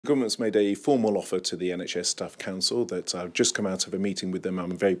The government's made a formal offer to the NHS Staff Council that I've just come out of a meeting with them.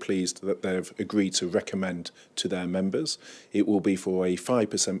 I'm very pleased that they've agreed to recommend to their members. It will be for a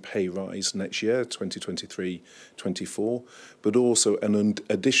 5% pay rise next year, 2023-24, but also an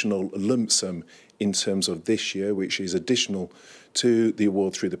additional lump sum in terms of this year, which is additional to the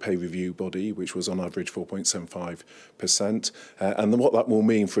award through the pay review body, which was on average 4.75%. And what that will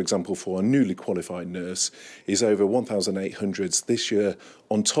mean, for example, for a newly qualified nurse is over 1,800s this year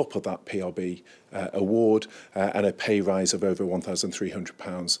on top of that PRB award, and a pay rise of over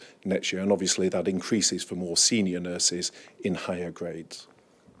 £1,300 next year. And obviously that increases for more senior nurses in higher grades.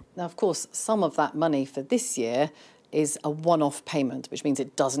 Now, of course, some of that money for this year is a one-off payment, which means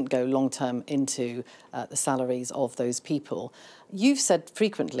it doesn't go long-term into the salaries of those people. You've said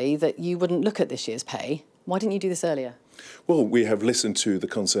frequently that you wouldn't look at this year's pay. Why didn't you do this earlier? Well, we have listened to the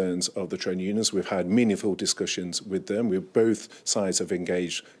concerns of the trade unions. We've had meaningful discussions with them. Both sides have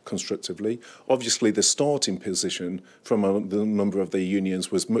engaged constructively. Obviously, the starting position from the number of the unions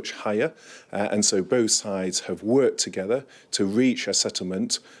was much higher, and so both sides have worked together to reach a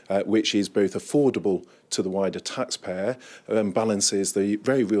settlement which is both affordable to the wider taxpayer and balances the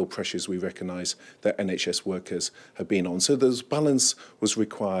very real pressures we recognise that NHS workers have been on. So there's balance was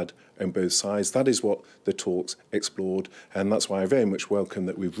required on both sides. That is what the talks explored, and that's why I very much welcome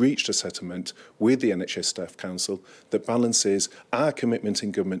that we've reached a settlement with the NHS Staff Council that balances our commitment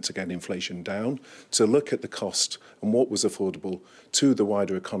in government to get inflation down, to look at the cost and what was affordable to the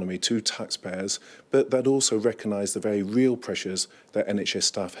wider economy, to taxpayers, but that also recognised the very real pressures that NHS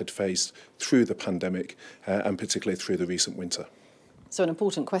staff had faced through the pandemic and particularly through the recent winter. So an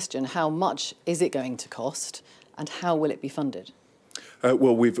important question, how much is it going to cost and how will it be funded?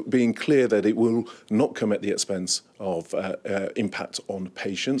 Well, we've been clear that it will not come at the expense of impact on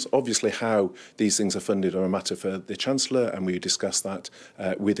patients. Obviously, how these things are funded are a matter for the Chancellor, and we discussed that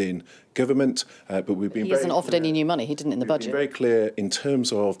within government. But we've been he hasn't offered any new money. He didn't in the budget. We've been very clear in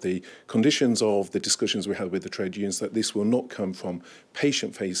terms of the conditions of the discussions we had with the trade unions that this will not come from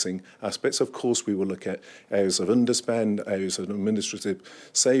patient-facing aspects. Of course, we will look at areas of underspend, areas of administrative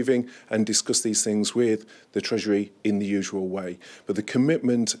saving, and discuss these things with the Treasury in the usual way. But the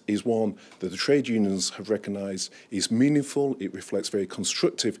commitment is one that the trade unions have recognised is meaningful. It reflects very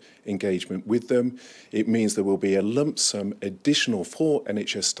constructive engagement with them. It means there will be a lump sum additional for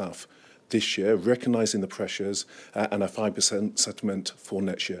NHS staff this year, recognising the pressures, and a 5% settlement for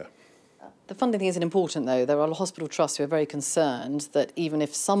next year. The funding thing isn't important, though. There are hospital trusts who are very concerned that even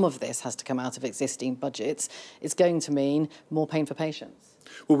if some of this has to come out of existing budgets, it's going to mean more pain for patients.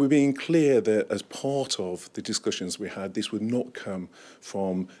 Well, we're being clear that as part of the discussions we had, this would not come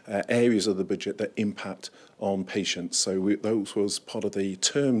from areas of the budget that impact on patients. So those was part of the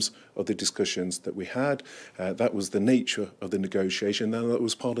terms of the discussions that we had. That was the nature of the negotiation, and that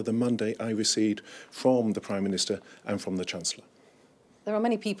was part of the mandate I received from the Prime Minister and from the Chancellor. There are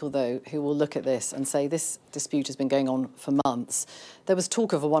many people, though, who will look at this and say this dispute has been going on for months. There was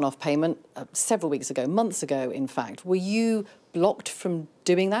talk of a one-off payment several weeks ago, months ago, in fact. Were you blocked from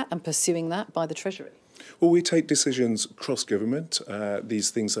doing that and pursuing that by the Treasury? Well, we take decisions cross-government. These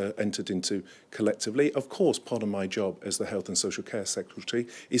things are entered into collectively. Of course, part of my job as the Health and Social Care Secretary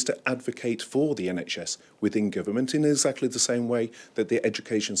is to advocate for the NHS within government in exactly the same way that the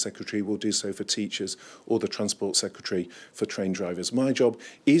Education Secretary will do so for teachers or the Transport Secretary for train drivers. My job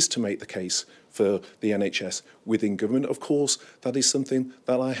is to make the case for the NHS within government. Of course, that is something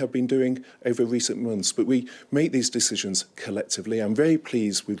that I have been doing over recent months, but we make these decisions collectively. I'm very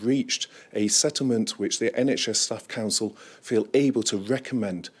pleased we've reached a settlement which the NHS Staff Council feel able to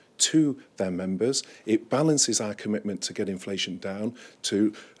recommend to their members. It balances our commitment to get inflation down,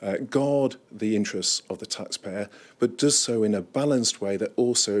 to guard the interests of the taxpayer, but does so in a balanced way that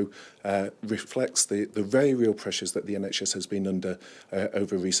also reflects the very real pressures that the NHS has been under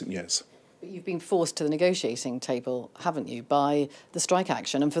over recent years. But you've been forced to the negotiating table, haven't you, by the strike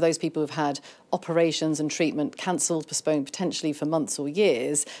action? And for those people who've had operations and treatment cancelled, postponed potentially for months or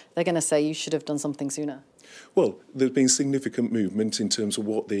years, they're going to say you should have done something sooner. Well, there's been significant movement in terms of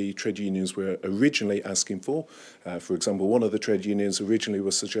what the trade unions were originally asking for. For example, one of the trade unions originally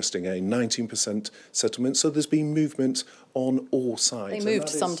was suggesting a 19% settlement. So there's been movement on all sides. They moved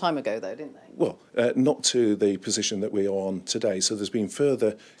some time ago, though, didn't they? Well, not to the position that we are on today. So there's been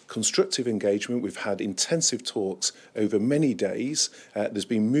further constructive engagement. We've had intensive talks over many days. There's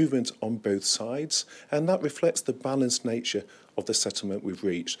been movement on both sides, and that reflects the balanced nature of the settlement we've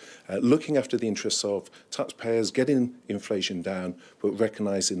reached, looking after the interests of taxpayers, getting inflation down, but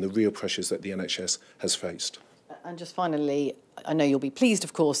recognising the real pressures that the NHS has faced. And just finally, I know you'll be pleased,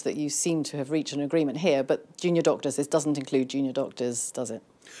 of course, that you seem to have reached an agreement here, but junior doctors, this doesn't include junior doctors, does it?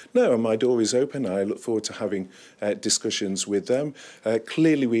 No, and my door is open. I look forward to having discussions with them.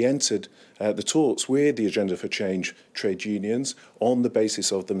 Clearly, we entered the talks with the Agenda for Change trade unions on the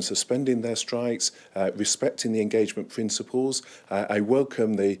basis of them suspending their strikes, respecting the engagement principles. I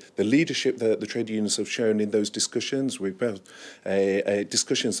welcome the leadership that the trade unions have shown in those discussions. We've had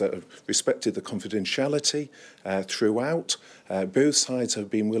discussions that have respected the confidentiality throughout. Both sides have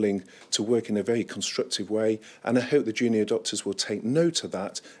been willing to work in a very constructive way, and I hope the junior doctors will take note of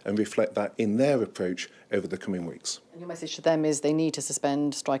that and reflect that in their approach over the coming weeks. And your message to them is they need to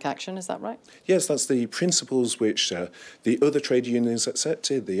suspend strike action, is that right? Yes, that's the principles which the other trade unions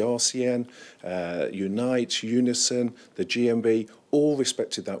accepted, the RCN, Unite, Unison, the GMB, all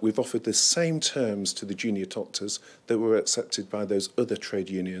respected that. We've offered the same terms to the junior doctors that were accepted by those other trade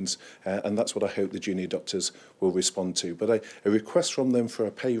unions, and that's what I hope the junior doctors will respond to. But a request from them for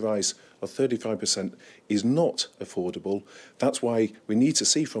a pay rise of 35% is not affordable. That's why we need to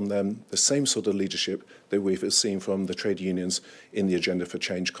see from them the same sort of leadership that we've seen from the trade unions in the Agenda for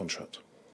Change contract.